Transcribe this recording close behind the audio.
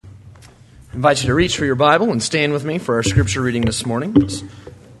I invite you to reach for your Bible and stand with me for our scripture reading this morning.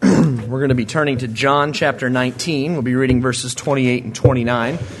 We're going to be turning to John chapter 19. We'll be reading verses 28 and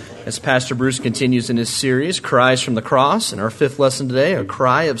 29 as Pastor Bruce continues in his series, Cries from the Cross. And our fifth lesson today, a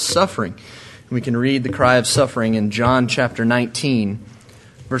cry of suffering. And we can read the cry of suffering in John chapter 19,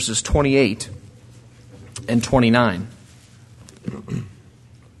 verses 28 and 29.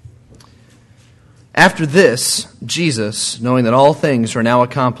 After this, Jesus, knowing that all things were now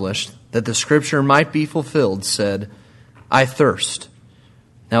accomplished, that the Scripture might be fulfilled, said, I thirst.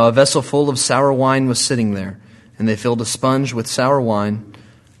 Now a vessel full of sour wine was sitting there, and they filled a sponge with sour wine,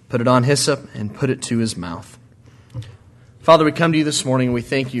 put it on hyssop, and put it to his mouth. Father, we come to you this morning, and we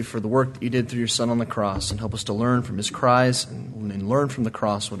thank you for the work that you did through your Son on the cross, and help us to learn from his cries and learn from the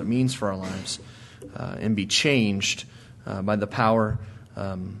cross what it means for our lives, and be changed by the power,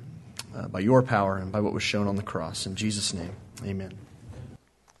 by your power, and by what was shown on the cross. In Jesus' name, amen.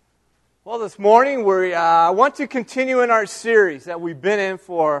 Well, this morning we want to continue in our series that we've been in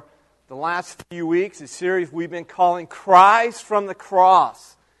for the last few weeks, a series we've been calling Cries from the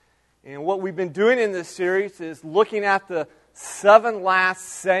Cross. And what we've been doing in this series is looking at the 7 last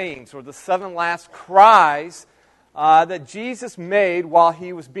sayings, or the 7 last cries that Jesus made while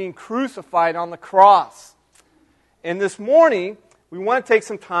he was being crucified on the cross. And this morning, we want to take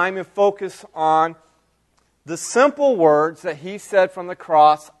some time and focus on the simple words that he said from the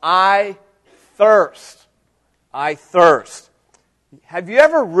cross, I thirst. I thirst. Have you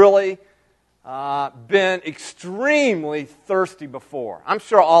ever really been extremely thirsty before? I'm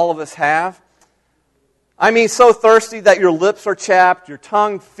sure all of us have. I mean, so thirsty that your lips are chapped, your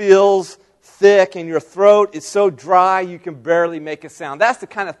tongue feels thick, and your throat is so dry you can barely make a sound. That's the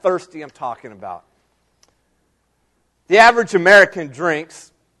kind of thirsty I'm talking about. The average American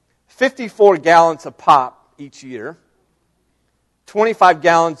drinks 54 gallons of pop each year, 25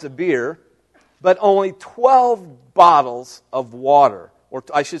 gallons of beer, but only 12 bottles of water, or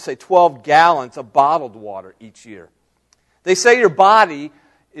I should say 12 gallons of bottled water each year. They say your body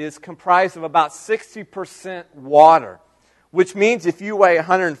is comprised of about 60% water, which means if you weigh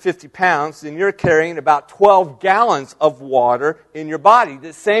 150 pounds, then you're carrying about 12 gallons of water in your body,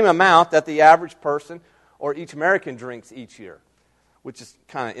 the same amount that the average person or each American drinks each year, which is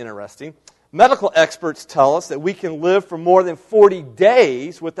kind of interesting. Medical experts tell us that we can live for more than 40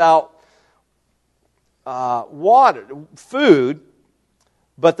 days without food,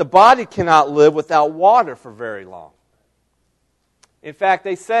 but the body cannot live without water for very long. In fact,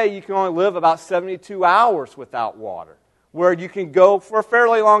 they say you can only live about 72 hours without water, where you can go for a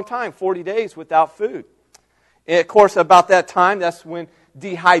fairly long time, 40 days without food. And of course, about that time, that's when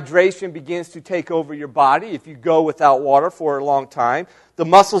dehydration begins to take over your body. If you go without water for a long time, the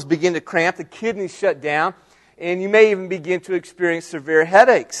muscles begin to cramp, the kidneys shut down, and you may even begin to experience severe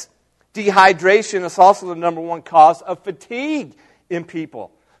headaches. Dehydration is also the number one cause of fatigue in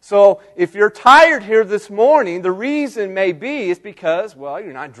people. So if you're tired here this morning, the reason may be is because, well,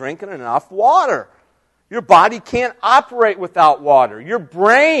 you're not drinking enough water. Your body can't operate without water. Your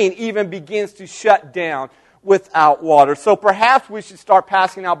brain even begins to shut down without water. So perhaps we should start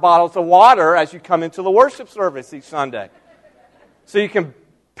passing out bottles of water as you come into the worship service each Sunday, so you can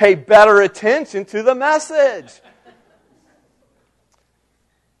pay better attention to the message.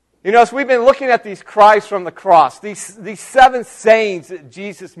 You know, as we've been looking at these cries from the cross, these 7 sayings that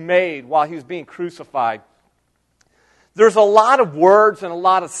Jesus made while he was being crucified, there's a lot of words and a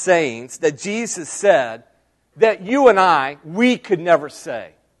lot of sayings that Jesus said that you and I, we could never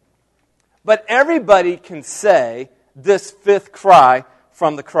say. But everybody can say this 5th cry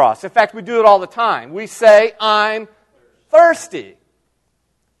from the cross. In fact, we do it all the time. We say, I'm thirsty.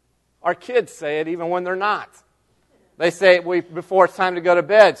 Our kids say it even when they're not. They say it before it's time to go to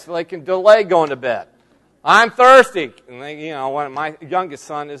bed so they can delay going to bed. I'm thirsty. And my youngest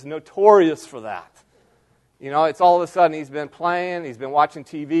son is notorious for that. You know, it's all of a sudden he's been playing, he's been watching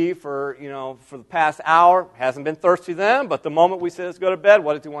TV for the past hour. Hasn't been thirsty then, but the moment we say let's go to bed,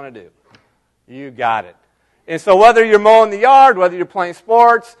 what does he want to do? You got it. And so whether you're mowing the yard, whether you're playing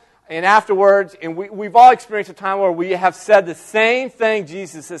sports, and afterwards, and we've all experienced a time where we have said the same thing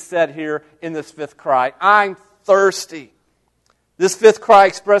Jesus has said here in this 5th cry. I'm thirsty. This 5th cry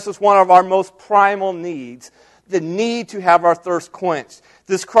expresses one of our most primal needs, the need to have our thirst quenched.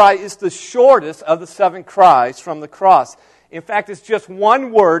 This cry is the shortest of the 7 cries from the cross. In fact, it's just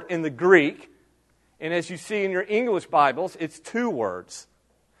one word in the Greek, and as you see in your English Bibles, it's 2 words.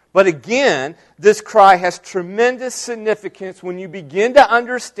 But again, this cry has tremendous significance when you begin to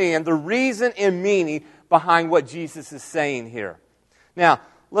understand the reason and meaning behind what Jesus is saying here. Now,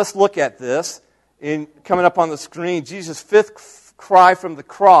 let's look at this. Coming up on the screen, Jesus' 5th cry from the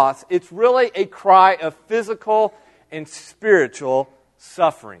cross, it's really a cry of physical and spiritual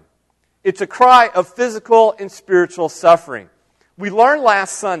suffering. It's a cry of physical and spiritual suffering. We learned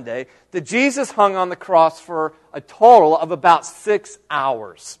last Sunday that Jesus hung on the cross for a total of about 6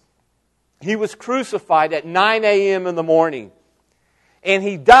 hours. He was crucified at 9 a.m. in the morning, and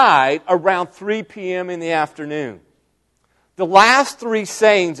he died around 3 p.m. in the afternoon. The last 3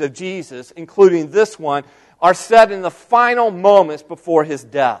 sayings of Jesus, including this one, are said in the final moments before his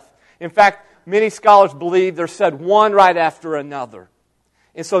death. In fact, many scholars believe they're said one right after another.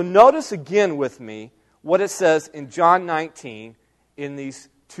 And so notice again with me what it says in John 19 in these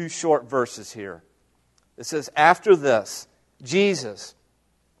 2 short verses here. It says, after this, Jesus,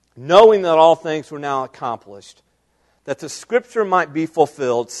 knowing that all things were now accomplished, that the Scripture might be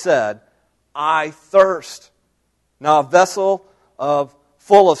fulfilled, said, I thirst. Now a vessel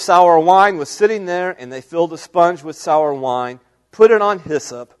full of sour wine was sitting there, and they filled a sponge with sour wine, put it on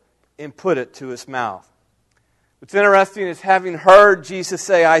hyssop, and put it to his mouth. What's interesting is, having heard Jesus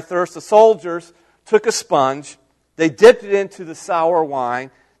say, I thirst, the soldiers took a sponge, they dipped it into the sour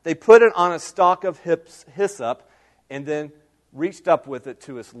wine, they put it on a stalk of hyssop, and then reached up with it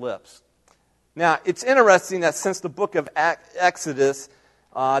to his lips. Now, it's interesting that since the book of Exodus,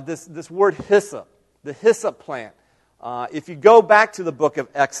 this word hyssop, the hyssop plant, if you go back to the book of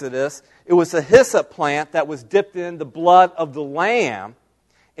Exodus, it was a hyssop plant that was dipped in the blood of the lamb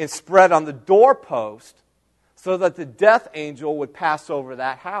and spread on the doorpost so that the death angel would pass over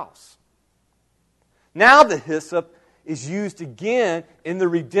that house. Now the hyssop is used again in the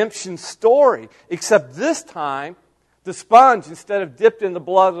redemption story, except this time the sponge, instead of dipped in the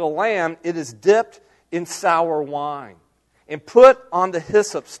blood of the lamb, it is dipped in sour wine and put on the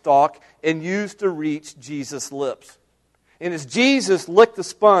hyssop stalk and used to reach Jesus' lips. And as Jesus licked the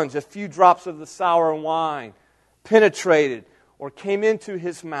sponge, a few drops of the sour wine penetrated or came into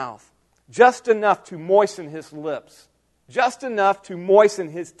his mouth, just enough to moisten his lips, just enough to moisten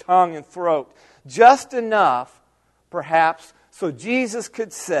his tongue and throat, just enough, perhaps, so Jesus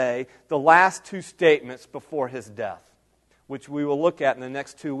could say the last 2 statements before his death, which we will look at in the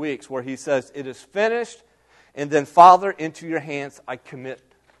next 2 weeks, where he says, it is finished, and then, Father, into your hands I commit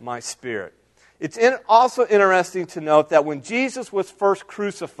my spirit. It's also interesting to note that when Jesus was first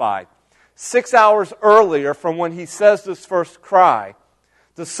crucified, 6 hours earlier from when he says this first cry,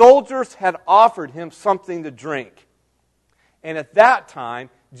 the soldiers had offered him something to drink. And at that time,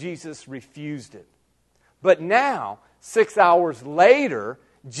 Jesus refused it. But now, 6 hours later,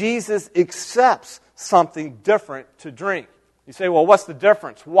 Jesus accepts something different to drink. You say, well, what's the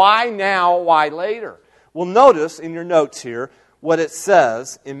difference? Why now? Why later? Well, notice in your notes here what it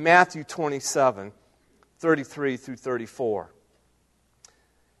says in Matthew 27, 33 through 34.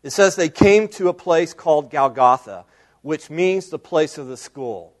 It says they came to a place called Golgotha, which means the place of the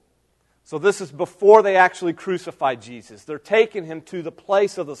skull. So this is before they actually crucified Jesus. They're taking him to the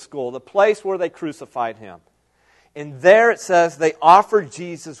place of the skull, the place where they crucified him. And there it says they offered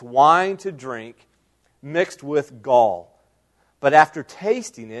Jesus wine to drink mixed with gall. But after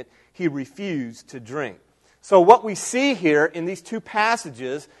tasting it, he refused to drink. So what we see here in these 2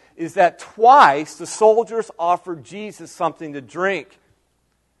 passages is that twice the soldiers offered Jesus something to drink.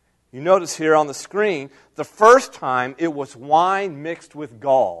 You notice here on the screen, the first time it was wine mixed with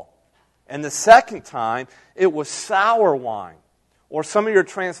gall. And the second time it was sour wine. Or some of your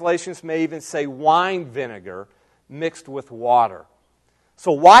translations may even say wine vinegar mixed with water.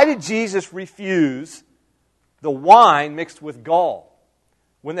 So why did Jesus refuse the wine mixed with gall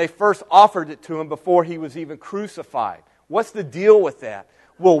when they first offered it to him before he was even crucified? What's the deal with that?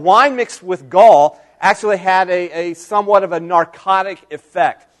 Well, wine mixed with gall actually had a somewhat of a narcotic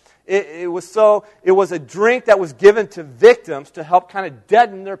effect. It was a drink that was given to victims to help kind of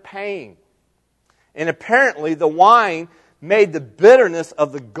deaden their pain. And apparently the wine made the bitterness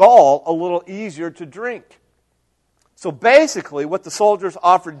of the gall a little easier to drink. So basically what the soldiers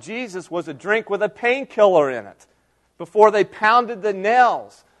offered Jesus was a drink with a painkiller in it before they pounded the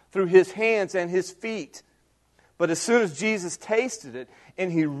nails through his hands and his feet. But as soon as Jesus tasted it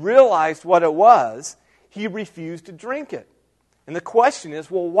and he realized what it was, he refused to drink it. And the question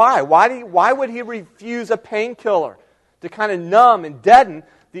is, well, why? Why would he refuse a painkiller to kind of numb and deaden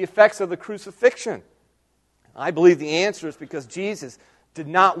the effects of the crucifixion? I believe the answer is because Jesus did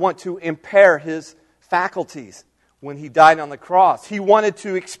not want to impair his faculties when he died on the cross. He wanted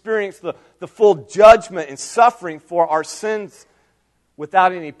to experience the full judgment and suffering for our sins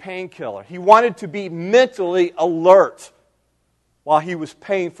without any painkiller. He wanted to be mentally alert while he was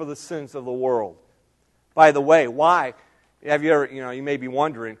paying for the sins of the world. By the way, why? Have you ever, you may be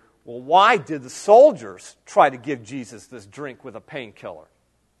wondering, Well, why did the soldiers try to give Jesus this drink with a painkiller?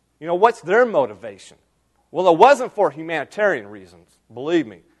 What's their motivation? Well, it wasn't for humanitarian reasons, believe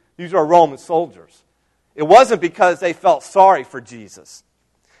me. These are Roman soldiers. It wasn't because they felt sorry for Jesus.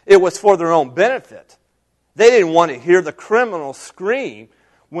 It was for their own benefit. They didn't want to hear the criminals scream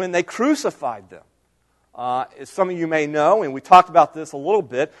when they crucified them. As some of you may know, and we talked about this a little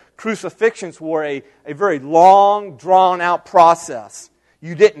bit, crucifixions were a very long, drawn-out process.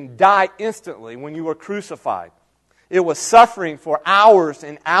 You didn't die instantly when you were crucified. It was suffering for hours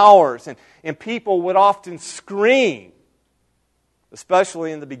and hours, and people would often scream,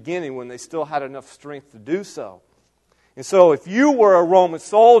 especially in the beginning when they still had enough strength to do so. And so if you were a Roman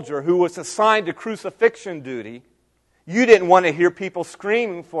soldier who was assigned to crucifixion duty, you didn't want to hear people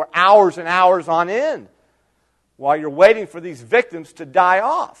screaming for hours and hours on end while you're waiting for these victims to die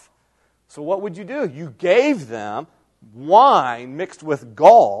off. So what would you do? You gave them wine mixed with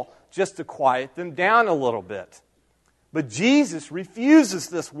gall just to quiet them down a little bit. But Jesus refuses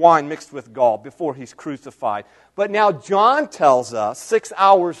this wine mixed with gall before he's crucified. But now John tells us 6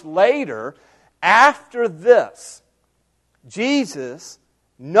 hours later, after this, Jesus,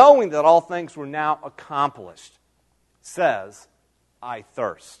 knowing that all things were now accomplished, says, I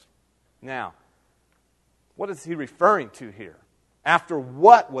thirst. Now, what is he referring to here? After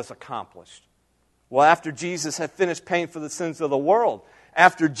what was accomplished? Well, after Jesus had finished paying for the sins of the world,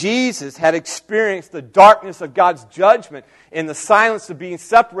 after Jesus had experienced the darkness of God's judgment and the silence of being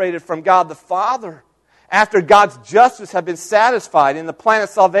separated from God the Father, after God's justice had been satisfied and the plan of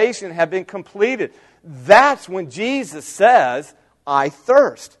salvation had been completed, that's when Jesus says, I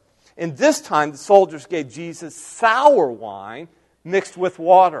thirst. And this time the soldiers gave Jesus sour wine mixed with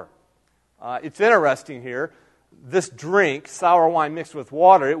water. It's interesting here. This drink, sour wine mixed with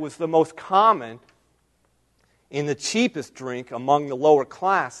water, it was the most common and the cheapest drink among the lower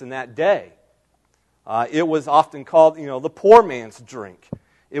class in that day. It was often called, the poor man's drink.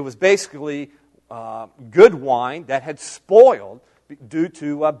 It was basically good wine that had spoiled due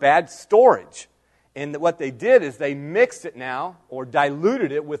to bad storage. And what they did is they mixed it now, or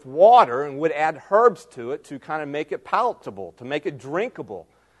diluted it with water, and would add herbs to it to kind of make it palatable, to make it drinkable.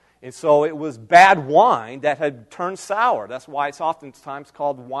 And so it was bad wine that had turned sour. That's why it's oftentimes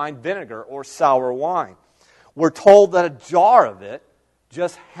called wine vinegar or sour wine. We're told that a jar of it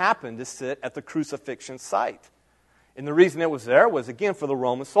just happened to sit at the crucifixion site. And the reason it was there was, again, for the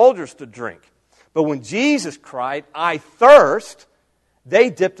Roman soldiers to drink. But when Jesus cried, I thirst, they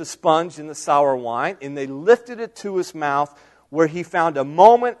dipped a sponge in the sour wine and they lifted it to his mouth, where he found a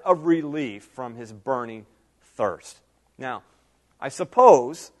moment of relief from his burning thirst. Now, I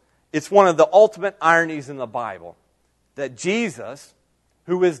suppose it's one of the ultimate ironies in the Bible that Jesus,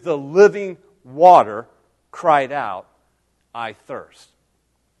 who is the living water, cried out, I thirst.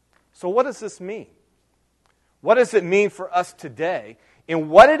 So what does this mean? What does it mean for us today? And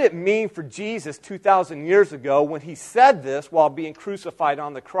what did it mean for Jesus 2,000 years ago when he said this while being crucified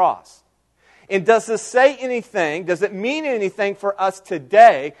on the cross? And does this say anything, does it mean anything for us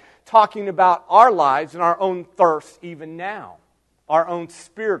today, talking about our lives and our own thirst even now? Our own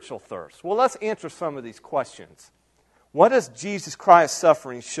spiritual thirst? Well, let's answer some of these questions. What does Jesus Christ's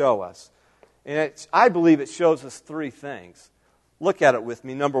suffering show us? And I believe it shows us three things. Look at it with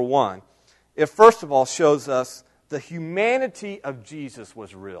me. Number one, it first of all shows us the humanity of Jesus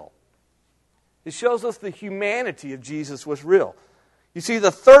was real. It shows us the humanity of Jesus was real. You see,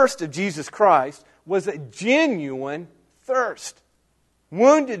 the thirst of Jesus Christ was a genuine thirst.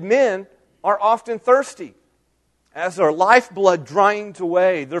 Wounded men are often thirsty. As their lifeblood drains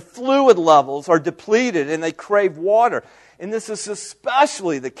away, their fluid levels are depleted and they crave water. And this is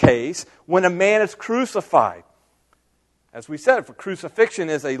especially the case when a man is crucified. As we said, for crucifixion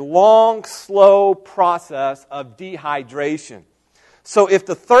is a long, slow process of dehydration. So if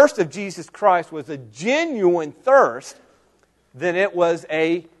the thirst of Jesus Christ was a genuine thirst, then it was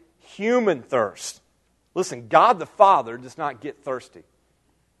a human thirst. Listen, God the Father does not get thirsty.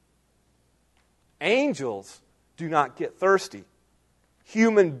 Angels do not get thirsty.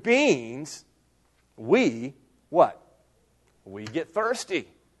 Human beings, we, what? We get thirsty.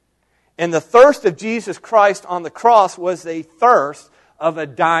 And the thirst of Jesus Christ on the cross was a thirst of a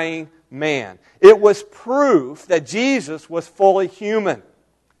dying man. It was proof that Jesus was fully human.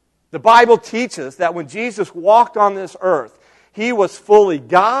 The Bible teaches that when Jesus walked on this earth, he was fully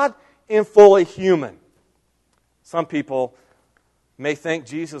God and fully human. Some people may think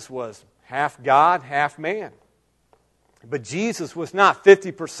Jesus was half God, half man. But Jesus was not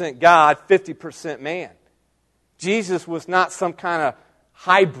 50% God, 50% man. Jesus was not some kind of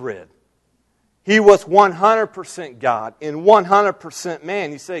hybrid. He was 100% God and 100%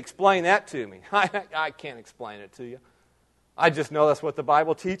 man. You say, explain that to me. I can't explain it to you. I just know that's what the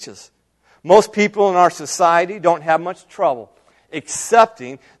Bible teaches. Most people in our society don't have much trouble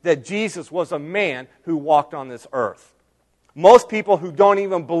accepting that Jesus was a man who walked on this earth. Most people who don't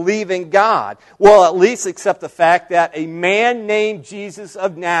even believe in God will at least accept the fact that a man named Jesus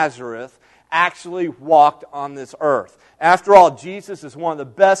of Nazareth actually walked on this earth. After all, Jesus is one of the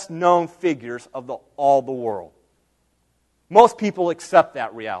best known figures of all the world. Most people accept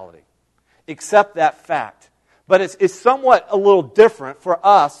that reality, accept that fact. But it's somewhat a little different for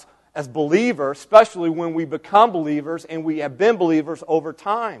us as believers, especially when we become believers and we have been believers over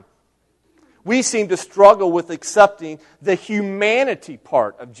time. We seem to struggle with accepting the humanity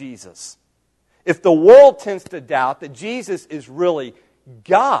part of Jesus. If the world tends to doubt that Jesus is really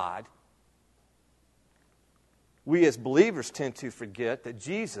God, we as believers tend to forget that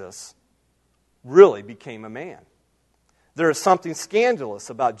Jesus really became a man. There is something scandalous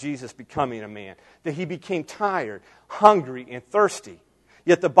about Jesus becoming a man, that he became tired, hungry, and thirsty.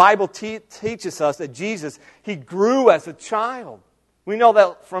 Yet the Bible teaches us that Jesus, he grew as a child. We know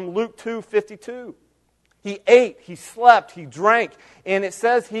that from Luke 2:52. He ate, he slept, he drank, and it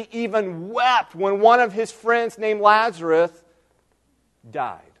says he even wept when one of his friends named Lazarus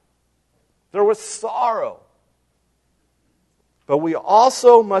died. There was sorrow. But we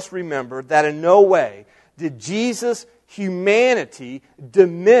also must remember that in no way did Jesus' humanity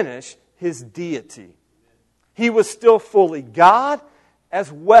diminish his deity. He was still fully God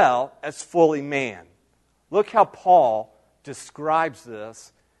as well as fully man. Look how Paul describes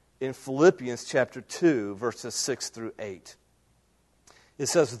this in Philippians chapter 2, verses 6 through 8. It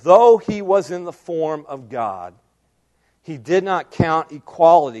says, though he was in the form of God, he did not count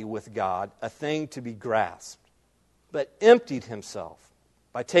equality with God a thing to be grasped, but emptied himself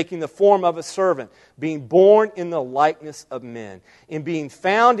by taking the form of a servant, being born in the likeness of men. And being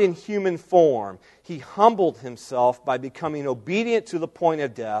found in human form, he humbled himself by becoming obedient to the point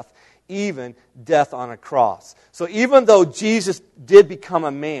of death, even death on a cross. So even though Jesus did become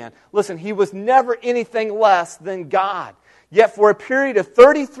a man, listen, he was never anything less than God. Yet for a period of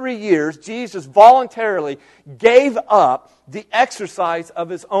 33 years, Jesus voluntarily gave up the exercise of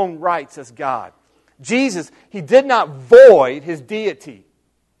his own rights as God. Jesus, he did not void his deity.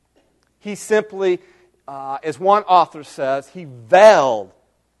 He simply, as one author says, he veiled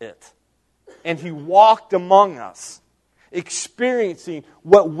it. And he walked among us, experiencing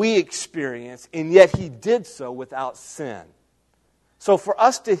what we experience, and yet he did so without sin. So for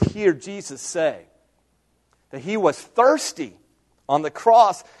us to hear Jesus say that he was thirsty on the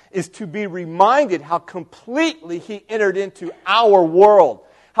cross is to be reminded how completely he entered into our world,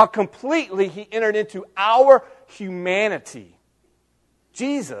 how completely he entered into our humanity.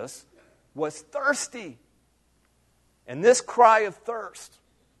 Jesus was thirsty. And this cry of thirst,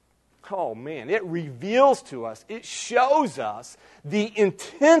 oh man, it reveals to us, it shows us the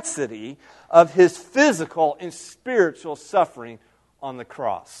intensity of his physical and spiritual suffering on the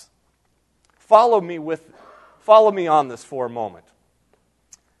cross. Follow me on this for a moment.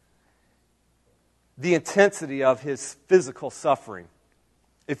 The intensity of his physical suffering.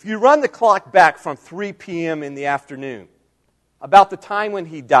 If you run the clock back from 3 p.m. in the afternoon, about the time when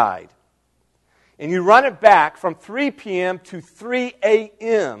he died, and you run it back from 3 p.m. to 3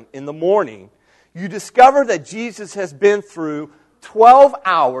 a.m. in the morning, you discover that Jesus has been through 12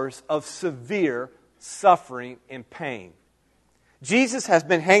 hours of severe suffering and pain. Jesus has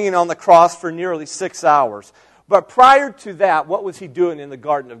been hanging on the cross for nearly 6 hours. But prior to that, what was he doing in the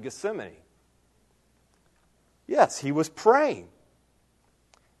Garden of Gethsemane? Yes, he was praying.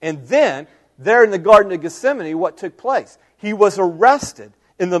 And then, there in the Garden of Gethsemane, what took place? He was arrested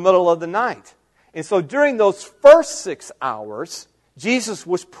in the middle of the night. And so during those first 6 hours, Jesus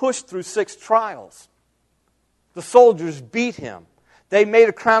was pushed through 6 trials. The soldiers beat him. They made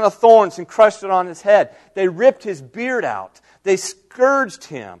a crown of thorns and crushed it on his head. They ripped his beard out. They scourged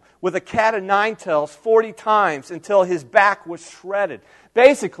him with a cat of nine tails 40 times until his back was shredded.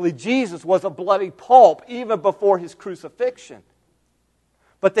 Basically, Jesus was a bloody pulp even before his crucifixion.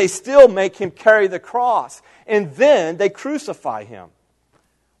 But they still make him carry the cross. And then they crucify him.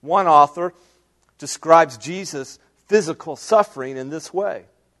 One author describes Jesus' physical suffering in this way.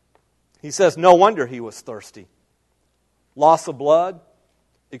 He says, no wonder he was thirsty. Loss of blood,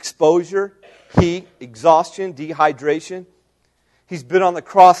 exposure, heat, exhaustion, dehydration. He's been on the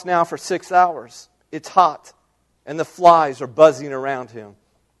cross now for 6 hours. It's hot, and the flies are buzzing around him.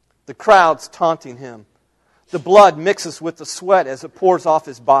 The crowd's taunting him. The blood mixes with the sweat as it pours off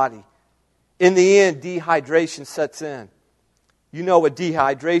his body. In the end, dehydration sets in. You know what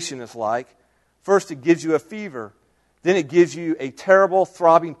dehydration is like. First, it gives you a fever. Then it gives you a terrible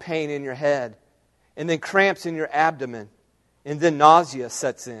throbbing pain in your head. And then cramps in your abdomen. And then nausea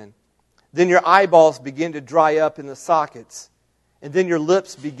sets in. Then your eyeballs begin to dry up in the sockets. And then your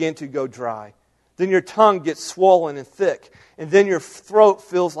lips begin to go dry. Then your tongue gets swollen and thick. And then your throat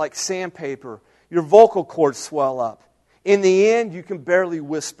feels like sandpaper. Your vocal cords swell up. In the end, you can barely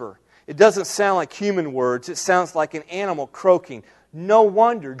whisper. It doesn't sound like human words. It sounds like an animal croaking. No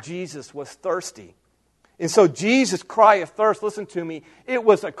wonder Jesus was thirsty. And so Jesus' cry of thirst, listen to me, it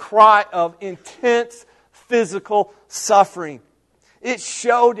was a cry of intense physical suffering. It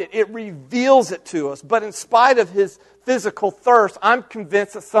showed it. It reveals it to us. But in spite of his physical thirst, I'm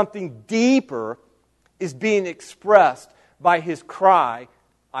convinced that something deeper is being expressed by his cry,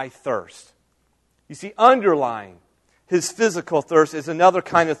 I thirst. You see, underlying his physical thirst is another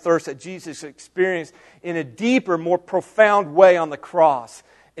kind of thirst that Jesus experienced in a deeper, more profound way on the cross.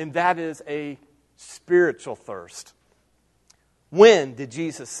 And that is a spiritual thirst. When did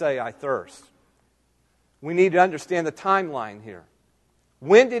Jesus say, I thirst? We need to understand the timeline here.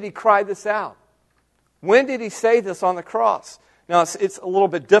 When did he cry this out? When did he say this on the cross? Now, it's a little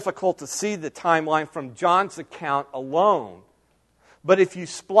bit difficult to see the timeline from John's account alone. But if you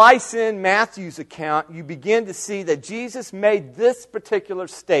splice in Matthew's account, you begin to see that Jesus made this particular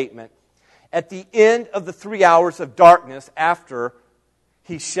statement at the end of the 3 hours of darkness after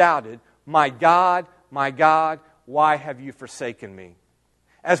he shouted, my God, why have you forsaken me?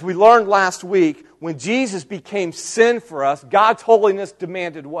 As we learned last week, when Jesus became sin for us, God's holiness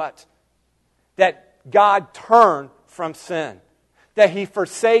demanded what? That God turn from sin. That he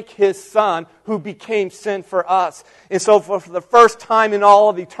forsake his Son who became sin for us. And so for the first time in all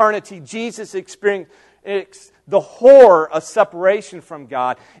of eternity, Jesus experienced the horror of separation from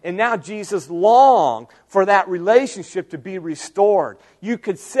God. And now Jesus longed for that relationship to be restored. You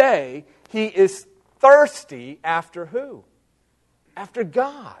could say he is thirsty after who? After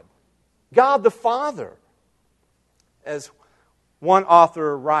God. God the Father. As one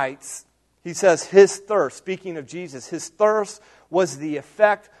author writes, he says his thirst, speaking of Jesus, his thirst was the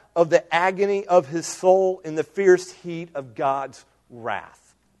effect of the agony of his soul in the fierce heat of God's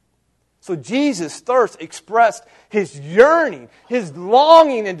wrath. So Jesus' thirst expressed his yearning, his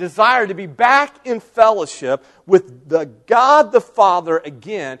longing and desire to be back in fellowship with the God the Father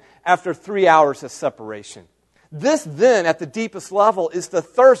again after 3 hours of separation. This then, at the deepest level, is the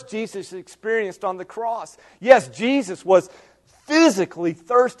thirst Jesus experienced on the cross. Yes, Jesus was physically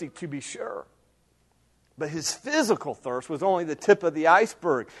thirsty, to be sure. But his physical thirst was only the tip of the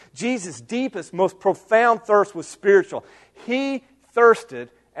iceberg. Jesus' deepest, most profound thirst was spiritual. He thirsted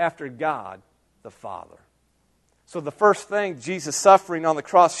after God the Father. So the first thing Jesus' suffering on the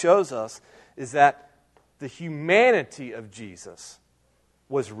cross shows us is that the humanity of Jesus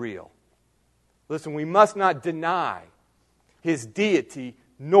was real. Listen, we must not deny his deity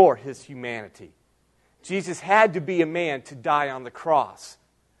nor his humanity. Jesus had to be a man to die on the cross,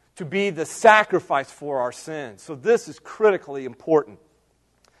 to be the sacrifice for our sins. So this is critically important.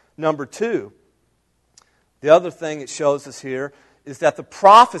 Number two, the other thing it shows us here is that the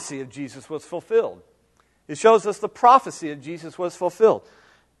prophecy of Jesus was fulfilled. It shows us the prophecy of Jesus was fulfilled.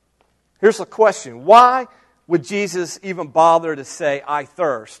 Here's the question. Why would Jesus even bother to say, I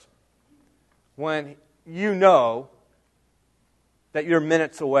thirst, when you know that you're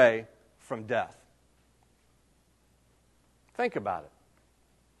minutes away from death? Think about it.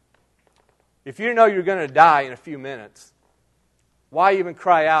 If you know you're going to die in a few minutes, why even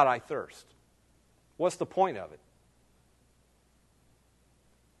cry out, I thirst? What's the point of it?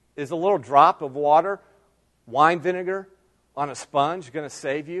 Is a little drop of water, wine vinegar, on a sponge going to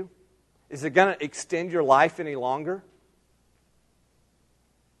save you? Is it going to extend your life any longer?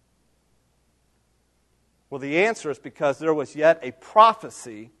 Well, the answer is because there was yet a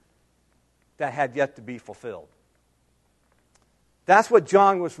prophecy that had yet to be fulfilled. That's what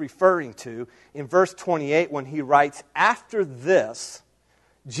John was referring to in verse 28 when he writes, after this,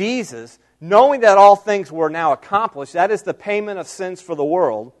 Jesus, knowing that all things were now accomplished, that is the payment of sins for the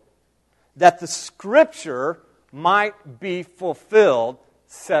world, that the Scripture might be fulfilled,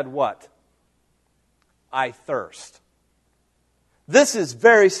 said what? I thirst. This is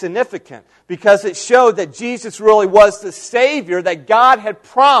very significant because it showed that Jesus really was the Savior that God had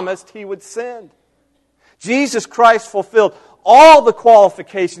promised He would send. Jesus Christ fulfilled all the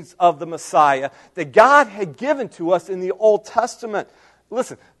qualifications of the Messiah that God had given to us in the Old Testament.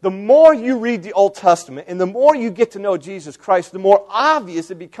 Listen, the more you read the Old Testament and the more you get to know Jesus Christ, the more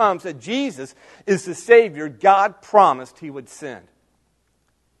obvious it becomes that Jesus is the Savior God promised He would send.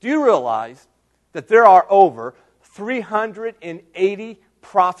 Do you realize that there are over 380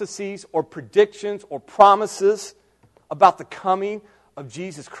 prophecies or predictions or promises about the coming of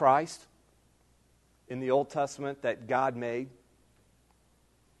Jesus Christ in the Old Testament that God made?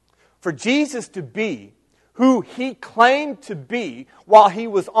 For Jesus to be who He claimed to be while He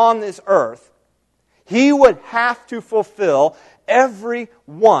was on this earth, He would have to fulfill every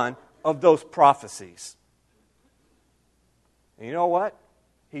one of those prophecies. And you know what?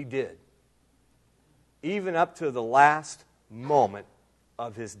 He did. Even up to the last moment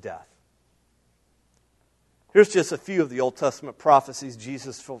of His death. Here's just a few of the Old Testament prophecies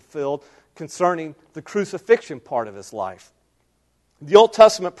Jesus fulfilled concerning the crucifixion part of His life. The Old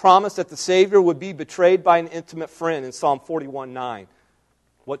Testament promised that the Savior would be betrayed by an intimate friend in Psalm 41:9.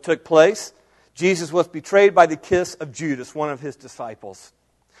 What took place? Jesus was betrayed by the kiss of Judas, one of His disciples.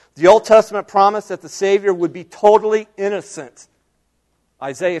 The Old Testament promised that the Savior would be totally innocent.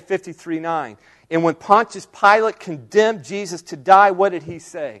 Isaiah 53:9. And when Pontius Pilate condemned Jesus to die, what did he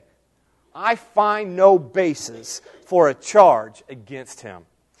say? I find no basis for a charge against Him.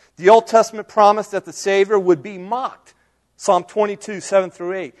 The Old Testament promised that the Savior would be mocked. Psalm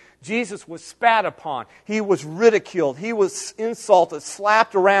 22:7-8. Jesus was spat upon. He was ridiculed. He was insulted,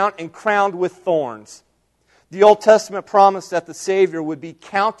 slapped around, and crowned with thorns. The Old Testament promised that the Savior would be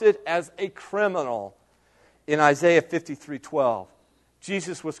counted as a criminal. In Isaiah 53:12.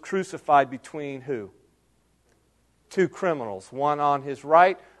 Jesus was crucified between who? Two criminals, one on His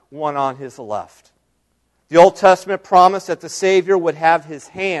right, one on His left. The Old Testament promised that the Savior would have His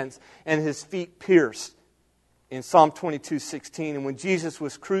hands and His feet pierced. In Psalm 22:16, and when Jesus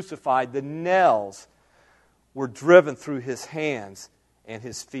was crucified, the nails were driven through His hands and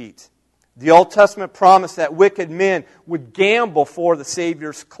His feet. The Old Testament promised that wicked men would gamble for the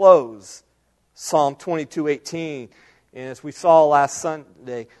Savior's clothes. Psalm 22:18. And as we saw last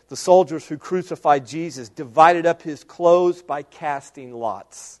Sunday, the soldiers who crucified Jesus divided up His clothes by casting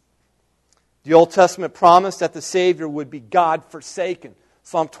lots. The Old Testament promised that the Savior would be God-forsaken.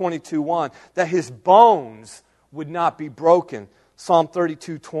 Psalm 22:1. That His bones would not be broken. Psalm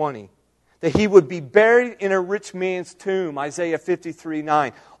 32:20. That He would be buried in a rich man's tomb. Isaiah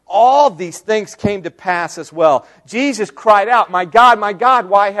 53:9. All these things came to pass as well. Jesus cried out, my God,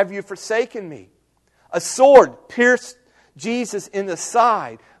 why have you forsaken me? A sword pierced Jesus in the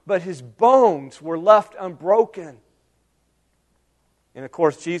side, but His bones were left unbroken. And of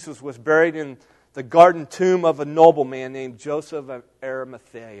course, Jesus was buried in the garden tomb of a nobleman named Joseph of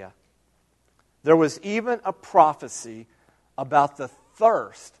Arimathea. There was even a prophecy about the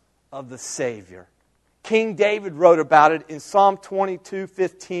thirst of the Savior. King David wrote about it in Psalm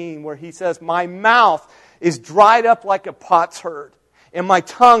 22:15, where he says, my mouth is dried up like a potsherd, and my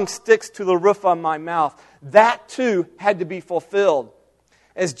tongue sticks to the roof of my mouth. That too had to be fulfilled.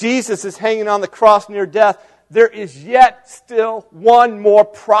 As Jesus is hanging on the cross near death, there is yet still one more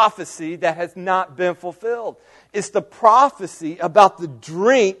prophecy that has not been fulfilled. It's the prophecy about the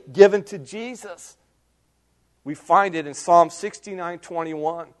drink given to Jesus. We find it in Psalm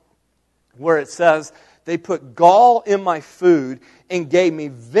 69:21, where it says, they put gall in my food and gave me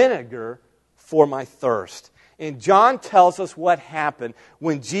vinegar for my thirst. And John tells us what happened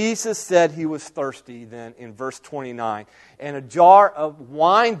when Jesus said He was thirsty then in verse 29. And a jar of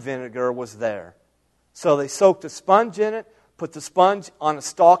wine vinegar was there. So they soaked a sponge in it, put the sponge on a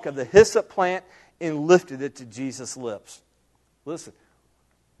stalk of the hyssop plant, and lifted it to Jesus' lips. Listen,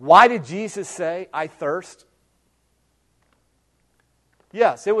 why did Jesus say, I thirst?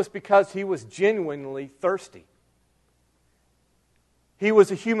 Yes, it was because He was genuinely thirsty. He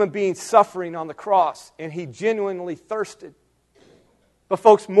was a human being suffering on the cross, and He genuinely thirsted. But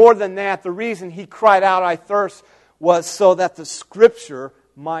folks, more than that, the reason He cried out, I thirst, was so that the Scripture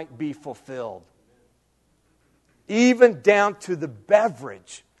might be fulfilled. Even down to the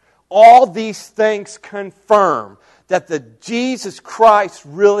beverage. All these things confirm that the Jesus Christ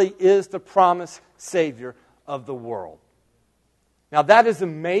really is the promised Savior of the world. Now that is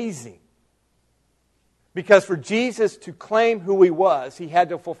amazing. Because for Jesus to claim who He was, He had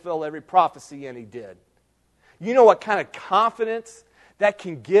to fulfill every prophecy, and He did. You know what kind of confidence that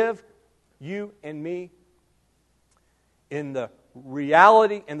can give you and me in the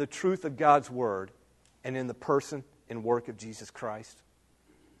reality and the truth of God's Word and in the person and work of Jesus Christ?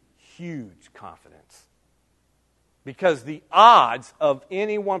 Huge confidence. Because the odds of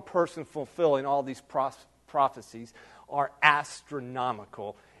any one person fulfilling all these prophecies are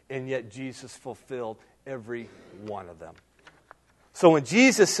astronomical, and yet Jesus fulfilled every one of them. So when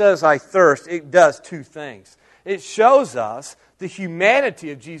Jesus says, I thirst, it does two things. It shows us the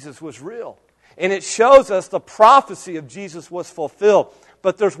humanity of Jesus was real. And it shows us the prophecy of Jesus was fulfilled.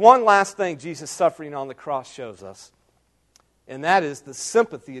 But there's one last thing Jesus suffering on the cross shows us. And that is the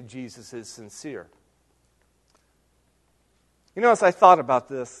sympathy of Jesus is sincere. You know, as I thought about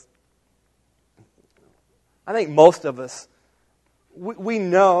this, I think most of us, we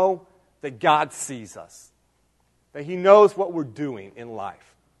know that God sees us, that He knows what we're doing in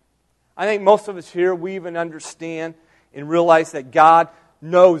life. I think most of us here, we even understand and realize that God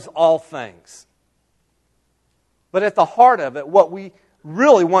knows all things. But at the heart of it, what we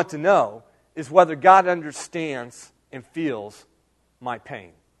really want to know is whether God understands and feels my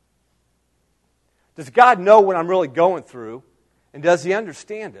pain. Does God know what I'm really going through, and does He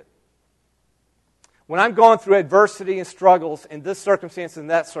understand it? When I'm going through adversity and struggles in this circumstance and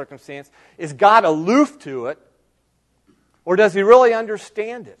that circumstance, is God aloof to it, or does He really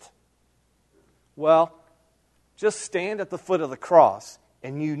understand it? Well, just stand at the foot of the cross,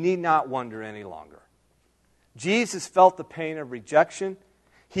 and you need not wonder any longer. Jesus felt the pain of rejection.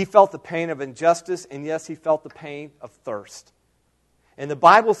 He felt the pain of injustice, and yes, He felt the pain of thirst. And the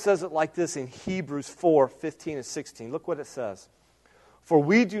Bible says it like this in Hebrews 4:15 and 16. Look what it says. For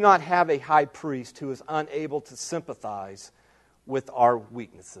we do not have a high priest who is unable to sympathize with our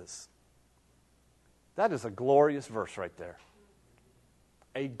weaknesses. That is a glorious verse right there.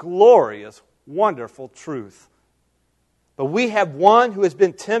 A glorious, wonderful truth. But we have one who has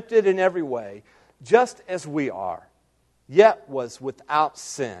been tempted in every way, just as we are, yet was without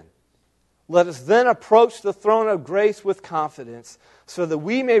sin. Let us then approach the throne of grace with confidence, so that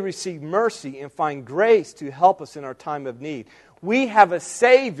we may receive mercy and find grace to help us in our time of need. We have a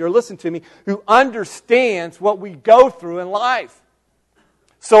Savior, listen to me, who understands what we go through in life.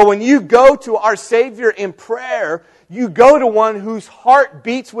 So when you go to our Savior in prayer, you go to one whose heart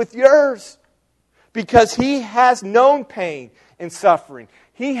beats with yours. Because He has known pain and suffering.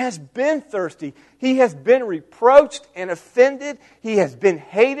 He has been thirsty. He has been reproached and offended. He has been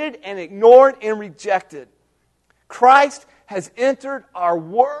hated and ignored and rejected. Christ has entered our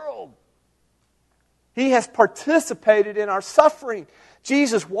world. He has participated in our suffering.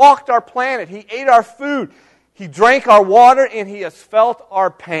 Jesus walked our planet. He ate our food. He drank our water, and He has felt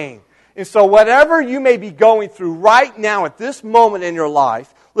our pain. And so whatever you may be going through right now at this moment in your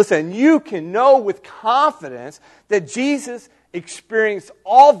life, listen, you can know with confidence that Jesus experienced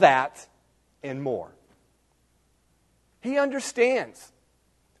all that and more. He understands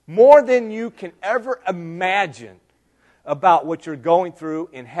more than you can ever imagine about what you're going through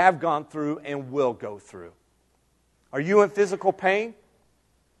and have gone through and will go through. Are you in physical pain?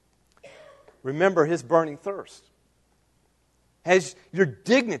 Remember His burning thirst. Has your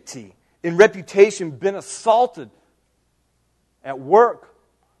dignity and reputation been assaulted at work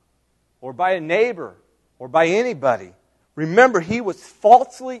or by a neighbor or by anybody? Remember, He was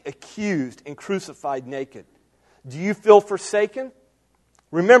falsely accused and crucified naked. Do you feel forsaken?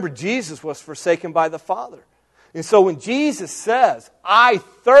 Remember, Jesus was forsaken by the Father. And so when Jesus says, I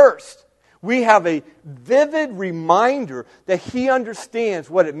thirst, we have a vivid reminder that He understands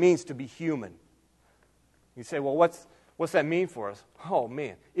what it means to be human. You say, well, what's that mean for us? Oh,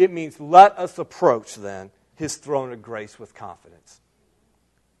 man. It means let us approach, then, His throne of grace with confidence.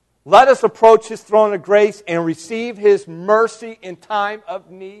 Let us approach His throne of grace and receive His mercy in time of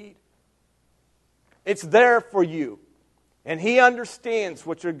need. It's there for you. And He understands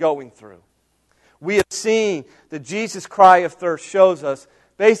what you're going through. We have seen that Jesus' cry of thirst shows us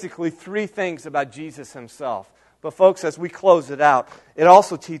basically three things about Jesus Himself. But folks, as we close it out, it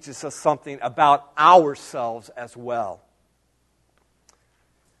also teaches us something about ourselves as well.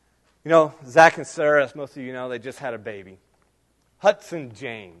 You know, Zach and Sarah, as most of you know, they just had a baby. Hudson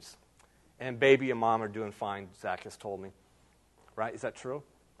James. And baby and mom are doing fine, Zach has told me. Right? Is that true?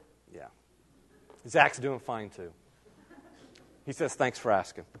 Yeah. Zach's doing fine too. He says, thanks for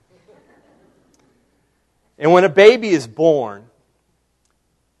asking. And when a baby is born,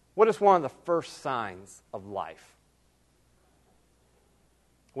 what is one of the first signs of life?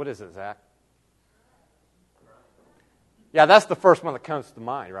 What is it, Zach? Yeah, that's the first one that comes to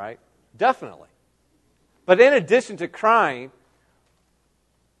mind, right? Definitely. But in addition to crying,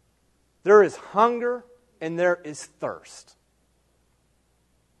 there is hunger and there is thirst.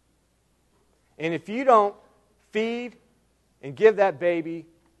 And if you don't feed and give that baby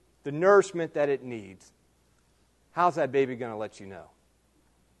the nourishment that it needs, how's that baby going to let you know?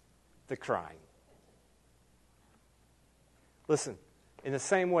 The crying. Listen, in the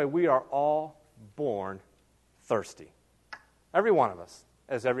same way, we are all born thirsty. Every one of us,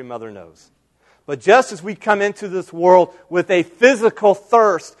 as every mother knows. But just as we come into this world with a physical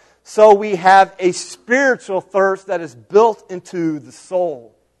thirst, so we have a spiritual thirst that is built into the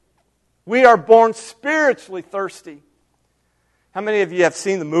soul. We are born spiritually thirsty. How many of you have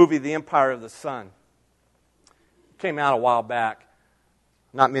seen the movie The Empire of the Sun? Came out a while back.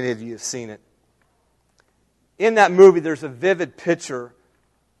 Not many of you have seen it. In that movie, there's a vivid picture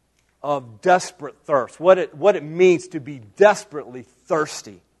of desperate thirst, what it means to be desperately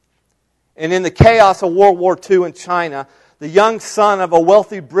thirsty. And in the chaos of World War II in China, the young son of a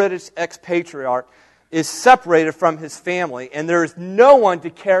wealthy British expatriate is separated from his family, and there is no one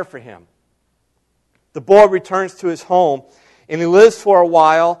to care for him. The boy returns to his home, and he lives for a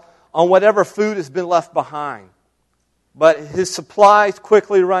while on whatever food has been left behind. But his supplies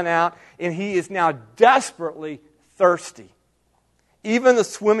quickly run out, and he is now desperately thirsty. Even the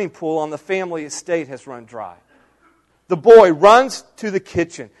swimming pool on the family estate has run dry. The boy runs to the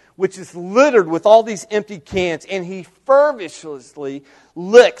kitchen, which is littered with all these empty cans, and he fervently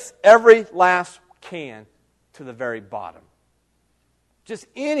licks every last can to the very bottom. Just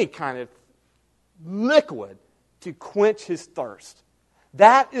any kind of liquid to quench his thirst.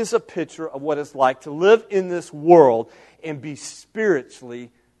 That is a picture of what it's like to live in this world and be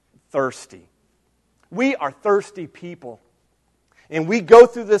spiritually thirsty. We are thirsty people. And we go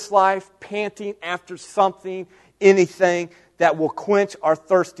through this life panting after something, anything that will quench our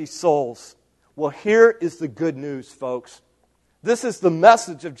thirsty souls. Well, here is the good news, folks. This is the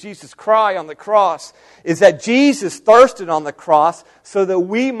message of Jesus' cry on the cross, is that Jesus thirsted on the cross so that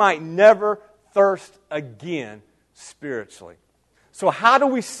we might never thirst again spiritually. So how do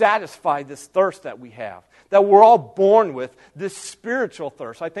we satisfy this thirst that we have, that we're all born with, this spiritual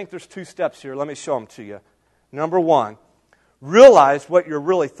thirst? I think there's 2 steps here. Let me show them to you. Number 1, realize what you're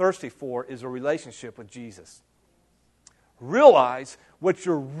really thirsty for is a relationship with Jesus. Realize what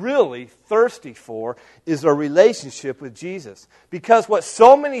you're really thirsty for is a relationship with Jesus. Because what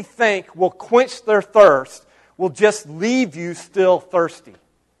so many think will quench their thirst will just leave you still thirsty.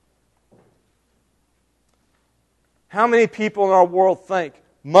 How many people in our world think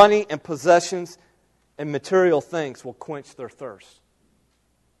money and possessions and material things will quench their thirst?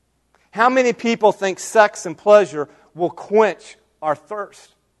 How many people think sex and pleasure will quench our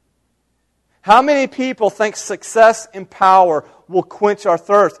thirst? How many people think success and power will quench our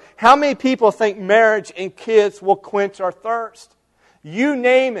thirst? How many people think marriage and kids will quench our thirst? You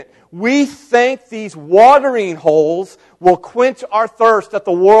name it. We think these watering holes will quench our thirst that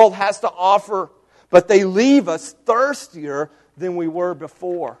the world has to offer, but they leave us thirstier than we were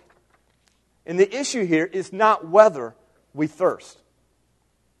before. And the issue here is not whether we thirst.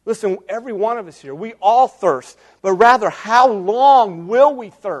 Listen, every one of us here, we all thirst, but rather how long will we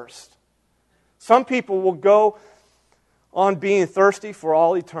thirst? Some people will go on being thirsty for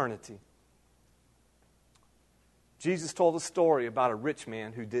all eternity. Jesus told a story about a rich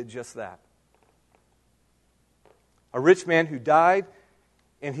man who did just that. A rich man who died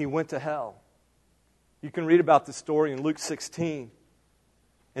and he went to hell. You can read about this story in Luke 16.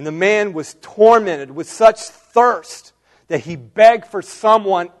 And the man was tormented with such thirst that he begged for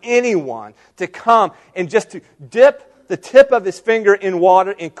someone, anyone, to come and just to dip the tip of his finger in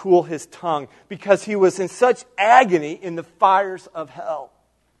water and cool his tongue, because he was in such agony in the fires of hell.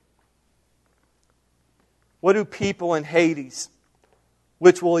 What do people in Hades,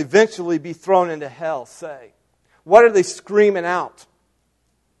 which will eventually be thrown into hell, say? What are they screaming out?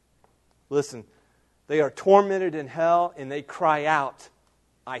 Listen, they are tormented in hell and they cry out,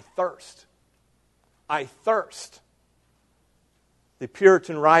 "I thirst. I thirst." The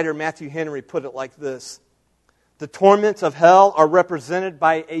Puritan writer Matthew Henry put it like this: the torments of hell are represented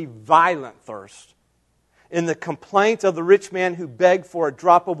by a violent thirst. In the complaint of the rich man who begged for a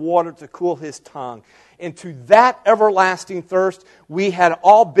drop of water to cool his tongue. And to that everlasting thirst, we had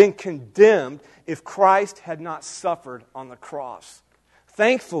all been condemned if Christ had not suffered on the cross.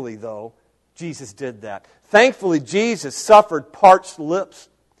 Thankfully, though, Jesus did that. Thankfully, Jesus suffered parched lips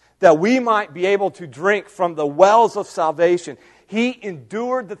that we might be able to drink from the wells of salvation. He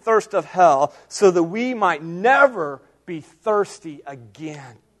endured the thirst of hell so that we might never be thirsty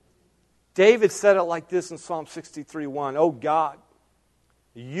again. David said it like this in Psalm 63:1. "O God,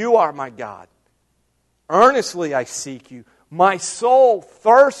 you are my God. Earnestly I seek you. My soul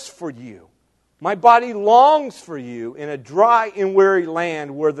thirsts for you. My body longs for you in a dry and weary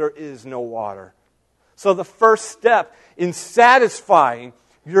land where there is no water." So the first step in satisfying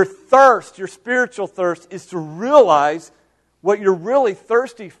your thirst, your spiritual thirst, is to realize what you're really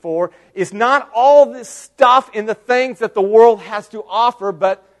thirsty for is not all this stuff and the things that the world has to offer,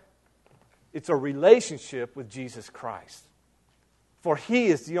 but it's a relationship with Jesus Christ. For He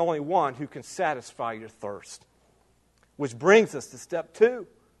is the only one who can satisfy your thirst. Which brings us to step 2.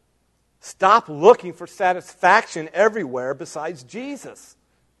 Stop looking for satisfaction everywhere besides Jesus.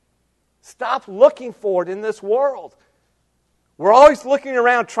 Stop looking for it in this world. We're always looking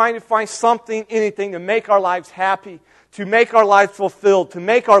around trying to find something, anything to make our lives happy, to make our lives fulfilled, to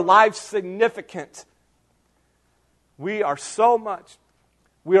make our lives significant. We are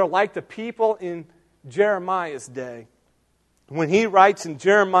like the people in Jeremiah's day. When he writes in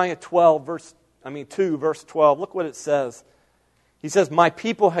Jeremiah 2, verse 12, look what it says. He says, "My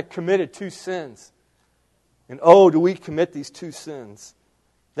people had committed 2 sins. And oh, do we commit these 2 sins.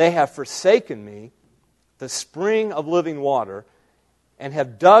 They have forsaken me, the spring of living water, and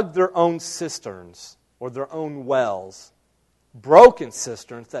have dug their own cisterns," or their own wells, broken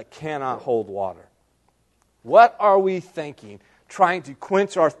cisterns that cannot hold water. What are we thinking, trying to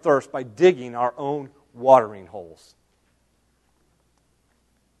quench our thirst by digging our own watering holes?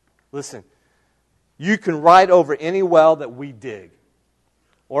 Listen, you can write over any well that we dig,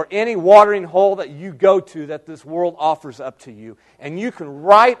 or any watering hole that you go to that this world offers up to you, and you can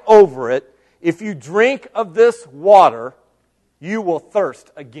write over it, "If you drink of this water, you will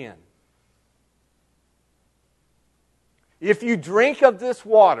thirst again." If you drink of this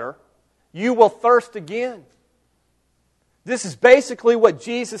water, you will thirst again. This is basically what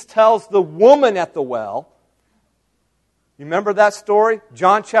Jesus tells the woman at the well. You remember that story?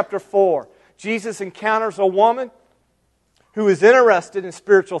 John chapter 4. Jesus encounters a woman who is interested in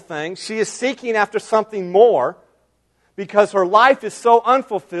spiritual things. She is seeking after something more because her life is so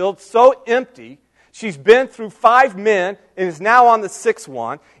unfulfilled, so empty. She's been through 5 men and is now on the 6th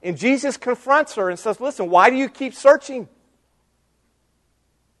one. And Jesus confronts her and says, "Listen, why do you keep searching?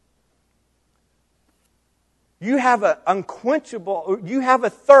 You have you have a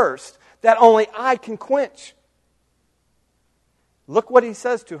thirst that only I can quench." Look what he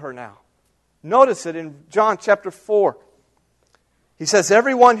says to her now. Notice it in John chapter 4. He says,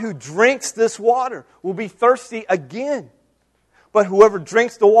 "Everyone who drinks this water will be thirsty again. But whoever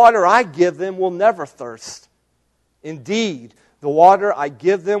drinks the water I give them will never thirst. Indeed, the water I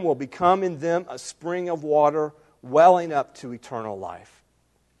give them will become in them a spring of water welling up to eternal life."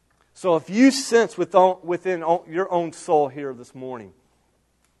 So if you sense within your own soul here this morning,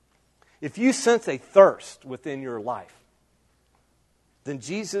 if you sense a thirst within your life, then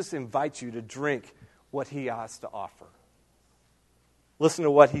Jesus invites you to drink what He has to offer. Listen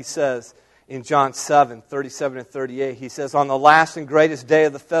to what He says in John 7, 37 and 38. He says, "On the last and greatest day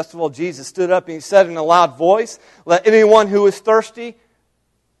of the festival, Jesus stood up and He said in a loud voice, 'Let anyone who is thirsty,'"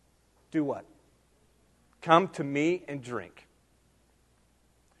 do what? "'Come to me and drink.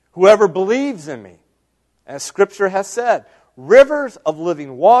 Whoever believes in me,' as Scripture has said, 'rivers of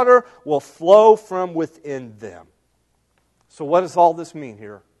living water will flow from within them.'" So what does all this mean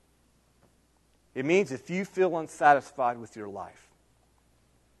here? It means if you feel unsatisfied with your life,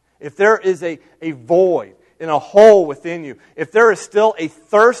 if there is a void and a hole within you, if there is still a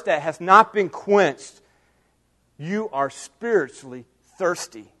thirst that has not been quenched, you are spiritually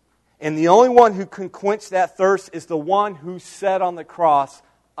thirsty. And the only one who can quench that thirst is the one who said on the cross,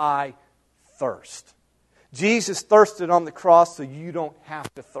 "I thirst." Jesus thirsted on the cross so you don't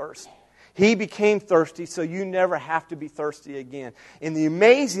have to thirst. He became thirsty so you never have to be thirsty again. And the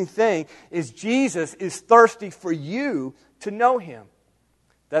amazing thing is Jesus is thirsty for you to know Him.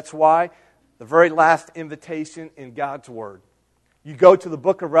 That's why the very last invitation in God's Word. You go to the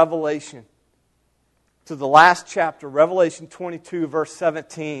book of Revelation, to the last chapter, Revelation 22, verse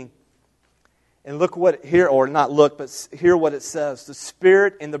 17. And look what here, or not look, but hear what it says. "The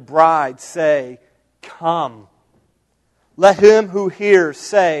Spirit and the bride say, 'Come.' Let him who hears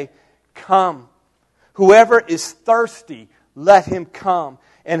say, 'Come.' Whoever is thirsty, let him come.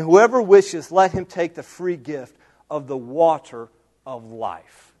 And whoever wishes, let him take the free gift of the water of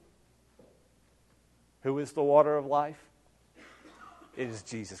life." Who is the water of life? It is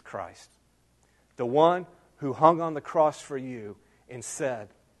Jesus Christ. The one who hung on the cross for you and said,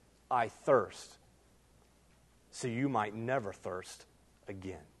 "I thirst," so you might never thirst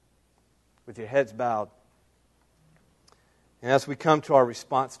again. With your heads bowed. And as we come to our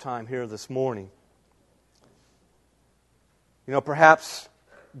response time here this morning, perhaps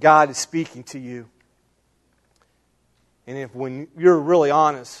God is speaking to you. And when you're really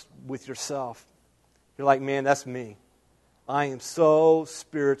honest with yourself, you're like, "Man, that's me. I am so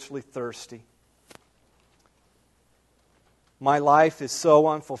spiritually thirsty. My life is so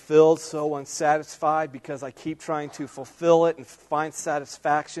unfulfilled, so unsatisfied because I keep trying to fulfill it and find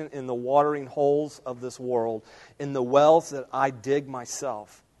satisfaction in the watering holes of this world, in the wells that I dig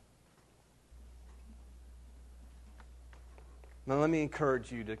myself." Now let me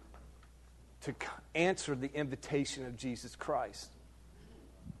encourage you to answer the invitation of Jesus Christ.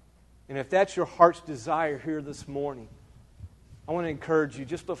 And if that's your heart's desire here this morning, I want to encourage you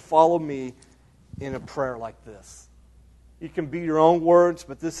just to follow me in a prayer like this. You can be your own words,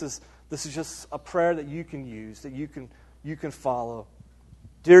 but this is just a prayer that you can use, that you can follow.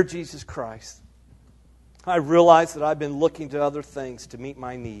 Dear Jesus Christ, I realize that I've been looking to other things to meet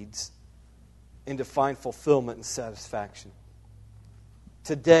my needs and to find fulfillment and satisfaction.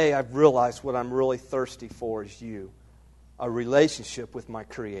 Today, I've realized what I'm really thirsty for is you, a relationship with my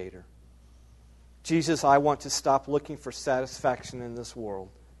Creator. Jesus, I want to stop looking for satisfaction in this world.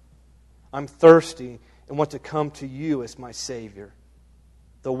 I'm thirsty and want to come to you as my Savior,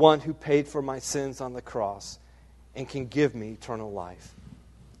 the one who paid for my sins on the cross and can give me eternal life.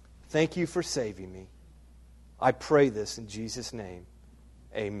 Thank you for saving me. I pray this in Jesus' name.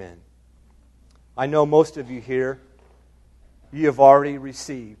 Amen. I know most of you here, you have already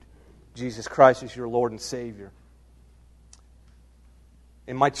received Jesus Christ as your Lord and Savior.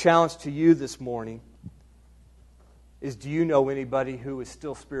 And my challenge to you this morning is, do you know anybody who is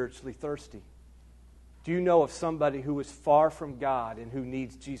still spiritually thirsty? Do you know of somebody who is far from God and who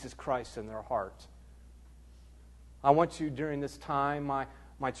needs Jesus Christ in their heart? I want you during this time,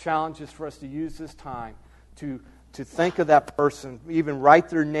 my challenge is for us to use this time to think of that person, even write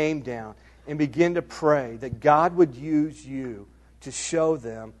their name down, and begin to pray that God would use you to show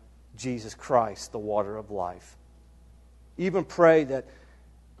them Jesus Christ, the water of life. Even pray that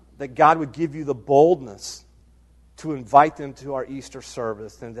God would give you the boldness to invite them to our Easter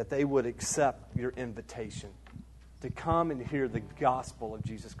service and that they would accept your invitation to come and hear the gospel of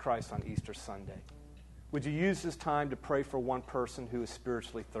Jesus Christ on Easter Sunday. Would you use this time to pray for one person who is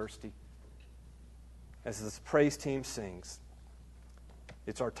spiritually thirsty? As this praise team sings,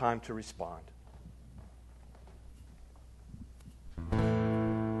 it's our time to respond.